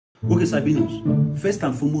Okay, Sabinus, first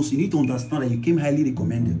and foremost, you need to understand that you came highly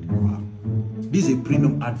recommended. Wow. This is a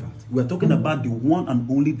premium advert. We are talking about the one and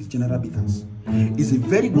only the General Bitters. It's a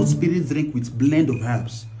very good spirit drink with blend of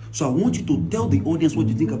herbs. So I want you to tell the audience what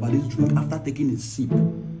you think about this drink after taking a sip.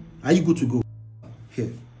 Are you good to go?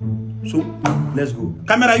 Here. So, let's go.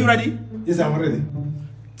 Camera, are you ready? Yes, I'm ready.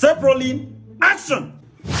 Tape rolling, action!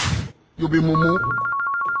 You be mumu.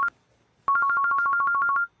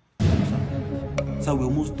 So we're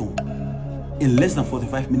almost done. In less than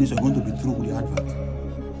 45 minutes, you're going to be through with the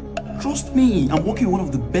advert. Trust me, I'm working with one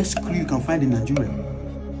of the best crew you can find in Nigeria.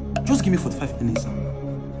 Just give me 45 minutes, sir.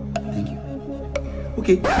 Thank you.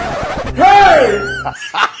 Okay. Hey!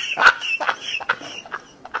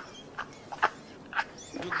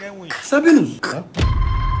 Sabinus, huh?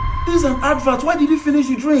 This is an advert. Why did you finish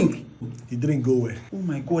the drink? He didn't go well. Oh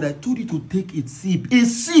my God, I told you to take a sip. A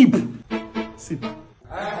sip! Sip.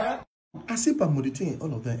 I sip and thing,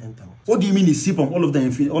 all of them enter. What do you mean a sip and all of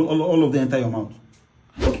them enter your mouth?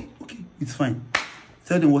 Okay, it's fine.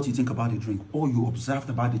 Tell them what you think about the drink or you observed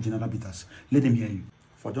about the General Bitters. Let them hear you.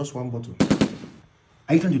 For just one bottle.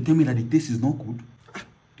 Are you trying to tell me that the taste is not good?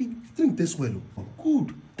 The drink tastes well.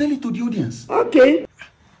 Good. Tell it to the audience. Okay.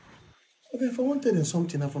 Okay, if I wanted in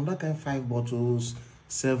something, from that kind of 5 bottles,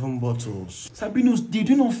 7 bottles. Sabinus, did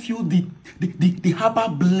you not feel the herbal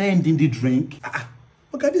blend in the drink?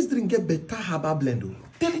 Okay, this drink get better herbal blend though.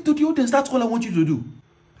 Tell it to the audience. That's all I want you to do.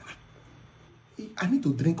 I need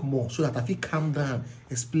to drink more so that I feel calm down,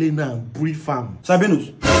 explain and brief am.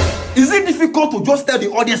 Sabinus, is it difficult to just tell the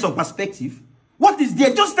audience your perspective? What is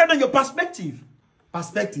there? Just tell them your perspective.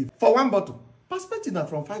 Perspective for 1 bottle. Perspective now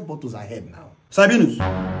from 5 bottles ahead now. Sabinus,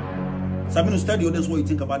 tell the audience what you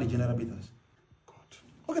think about the General Bitters. God.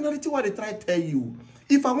 Okay, now the thing what they try to tell you.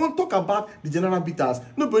 If I want to talk about the General Bitters,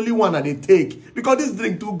 not only one that they take, because this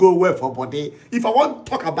drink do go well for body. If I want to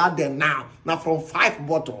talk about them now from 5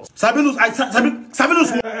 bottles. Sabinus,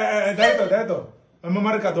 Director, I'm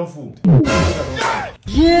America don't fool.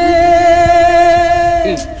 Yeah.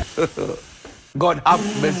 God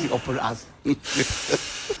have mercy upon us.